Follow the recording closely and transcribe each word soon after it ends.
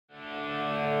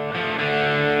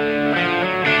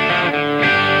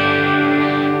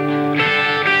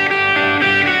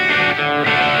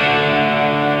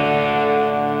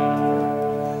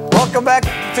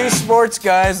to sports,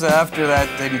 guys. After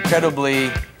that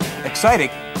incredibly exciting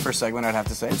first segment, I'd have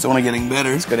to say. It's only getting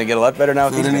better. It's going to get a lot better now.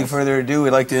 Without any further ado, we'd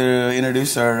like to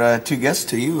introduce our two guests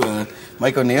to you,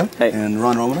 Mike O'Neill and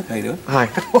Ron Romaniuk. How you doing? Hi,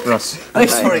 Russ.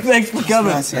 Thanks for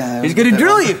coming. Yeah, he's going to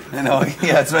drill you. I know.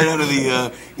 Yeah, it's right out of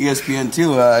the ESPN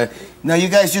too. Now, you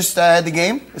guys just had the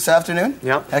game this afternoon.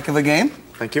 Yeah. Heck of a game.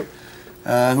 Thank you.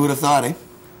 Who would have thought, eh?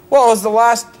 Well, it was the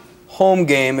last home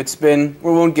game. It's been,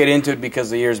 we won't get into it because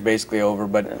the year's basically over,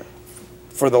 but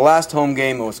for the last home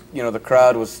game, it was, the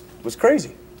crowd was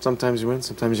crazy. Sometimes you win,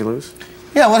 sometimes you lose.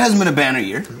 Yeah, well, it hasn't been a banner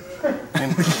year. I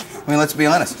mean, let's be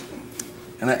honest.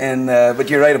 But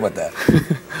you're right about that.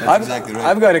 That's exactly right.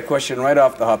 I've got a question right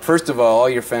off the hop. First of all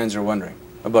your fans are wondering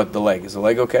about the leg. Is the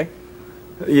leg okay?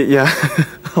 Yeah,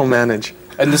 I'll manage.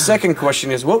 And the second question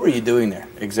is, what were you doing there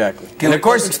exactly? And of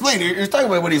course, explain. You're talking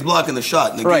about when he's blocking the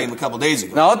shot in the game a couple days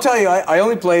ago. Now, I'll tell you, I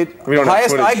only played, the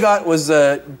highest I got was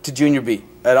to Junior B.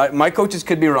 My coaches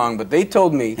could be wrong, but they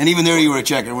told me. And even there you were a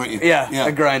checker, weren't you? Yeah.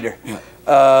 A grinder. Yeah.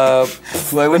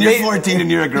 Well, when you're 14 and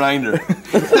you're a grinder,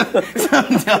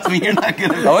 something tells me you're not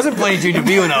going to... I wasn't playing Junior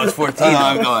B when I was 14.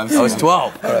 I was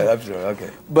 12. All right, I'm sure,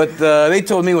 okay. But they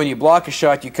told me when you block a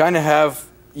shot, you kind of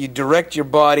you direct your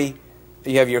body,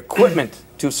 you have your equipment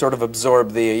to sort of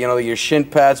absorb the, your shin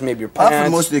pads, maybe your pants.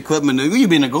 Often most of the equipment, you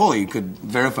being a goalie, you could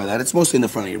verify that. It's mostly in the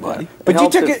front of your body. But you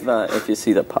took it if you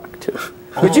see the puck too.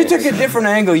 But you took a different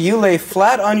angle. You lay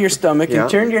flat on your stomach and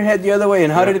turned your head the other way.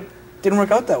 And how did it? Didn't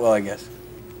work out that well, I guess.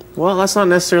 Well, that's not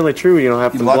necessarily true. You don't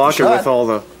have to block it with all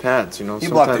the pads. He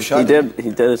blocked the shot. He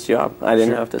did his job. I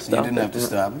didn't have to stop. You didn't have to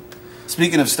stop.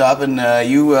 Speaking of stopping,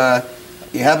 you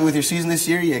happy with your season this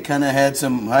year? You kind of had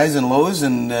some highs and lows,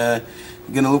 and you're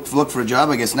going to look for a job,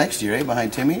 I guess, next year,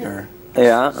 behind Timmy, or?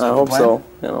 Yeah, I hope so.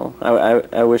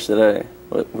 I wish that I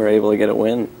were able to get a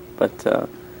win, but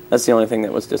that's the only thing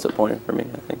that was disappointing for me,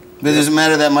 I think. But it doesn't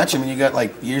matter that much. I mean, you got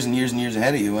like years and years and years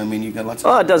ahead of you. I mean, you got lots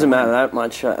of... Oh, it doesn't matter that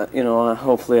much.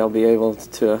 Hopefully I'll be able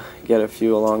to get a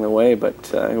few along the way,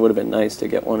 but it would have been nice to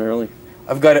get one early.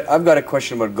 I've got a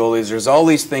question about goalies. There's all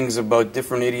these things about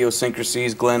different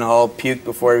idiosyncrasies. Glenn Hall puked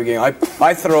before every game.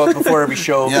 I throw up before every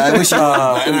show. Yeah, I wish you would.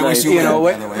 I wish you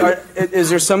would. Is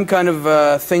there some kind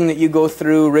of thing that you go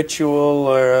through, ritual,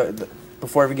 or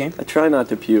before every game? I try not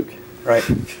to puke. Right.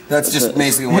 That's just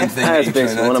basically one thing. That's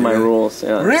basically one of my rules.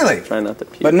 Yeah. Really? Try not to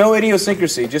puke. But no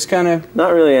idiosyncrasy. Just kind of.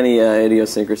 Not really any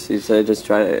idiosyncrasies. I just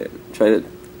try to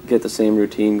get the same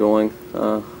routine going.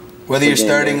 Whether you're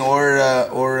starting or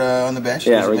on the bench?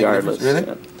 Yeah, regardless. Really?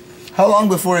 Yeah. How long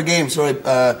before a game,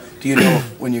 do you know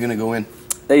when you're going to go in?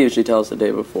 They usually tell us the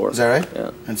day before. Is that right? Yeah.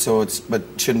 And so but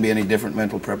shouldn't be any different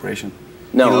mental preparation?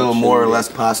 No. Eat a little more or less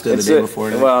pasta the day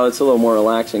before? Well, it's a little more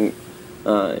relaxing.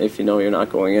 If you know you're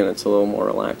not going in, it's a little more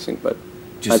relaxing, but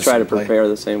I try to prepare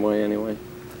the same way anyway.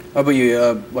 How about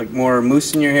you, like more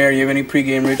mousse in your hair? You have any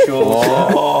pregame rituals?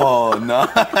 Oh,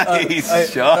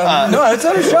 nice shot. No, it's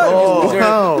not a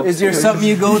shot. Is there something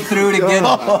you go through to get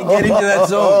into that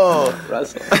zone?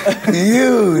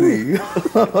 Beauty.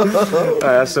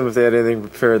 I asked them if they had anything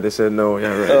prepared. They said no.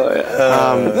 Yeah,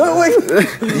 right. No, wait.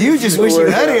 You just wish you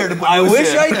had hair to put I mousse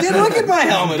wish in. I did. Look at my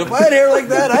helmet. If I had hair like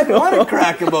that, I'd want to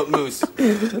crack about mousse.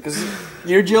 Because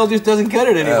your gel just doesn't cut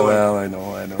it anymore. Well, I know.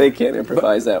 They can't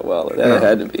improvise that well. That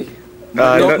had to be.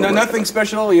 Nothing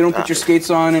special? You don't put your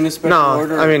skates on in a special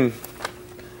order? No, I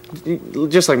mean,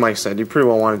 just like Mike said, you pretty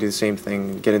well want to do the same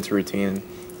thing, get into routine.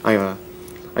 I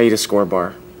eat a score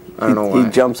bar. I don't know why. He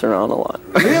jumps around a lot.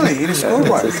 Really? Eat a score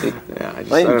bar? Yeah, I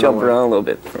might jump around a little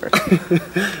bit first.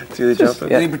 Do the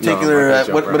jumping? Any particular,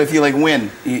 but if you like win,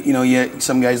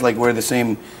 some guys like wear the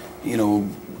same,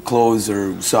 clothes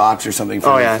or socks or something.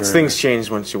 Things change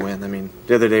once you win. I mean,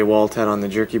 the other day Walt had on the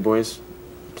Jerky Boys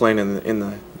playing in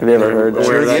the. Have you ever heard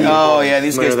that? Oh yeah,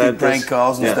 these guys do prank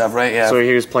calls and stuff, right? Yeah. So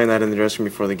he was playing that in the dressing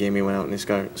room before the game. He went out and he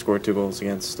scored 2 goals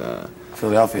against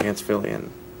Philadelphia. Against Philly,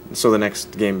 and so the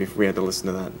next game we had to listen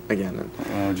to that again. And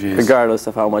oh jeez. Regardless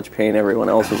of how much pain everyone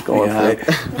else is going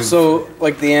through. So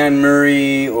like the Anne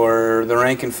Murray or the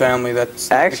Rankin family,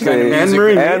 that's actually Anne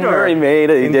Murray made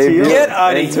a debut. Get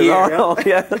out of here!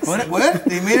 Yes. What?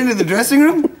 They made it into the dressing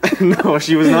room? No,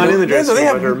 she was not in the dressing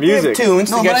room. But her music. Tunes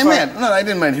no, but I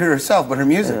didn't mind her herself, but her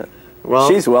music. Well,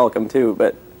 she's welcome too,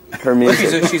 but her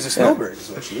music. She's a snowbird, is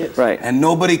what she is. Right. And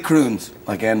nobody croons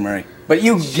like Anne Murray. But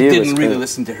you didn't really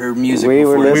listen to her music we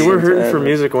before. We were hearing for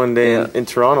music one day in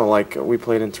Toronto. Like we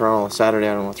played in Toronto Saturday,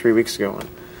 I don't know, 3 weeks ago. And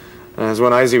it was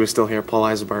when Izzy was still here, Paul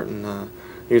Isabart, and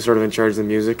he was sort of in charge of the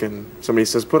music. And somebody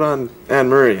says, "Put on Anne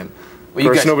Murray," and Of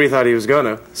course, nobody thought he was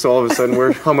gonna. So all of a sudden,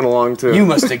 we're humming along to. You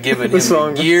must have given him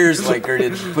song. years, like, or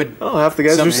did put. Oh, half the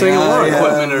guys were singing I along.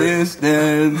 have this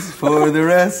dance for the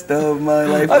rest of my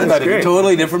life. I've got a great.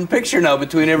 totally different picture now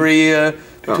between every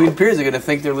between peers. They're going to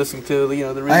think they're listening to the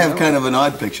original. I have kind of an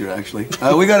odd picture, actually.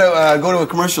 We got to go to a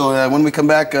commercial. When we come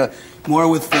back, more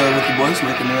with the boys,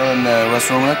 Mike and Neil and Russ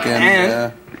Romaniuk,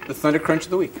 And the Thunder Crunch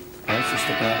of the week. Thanks for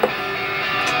sticking around.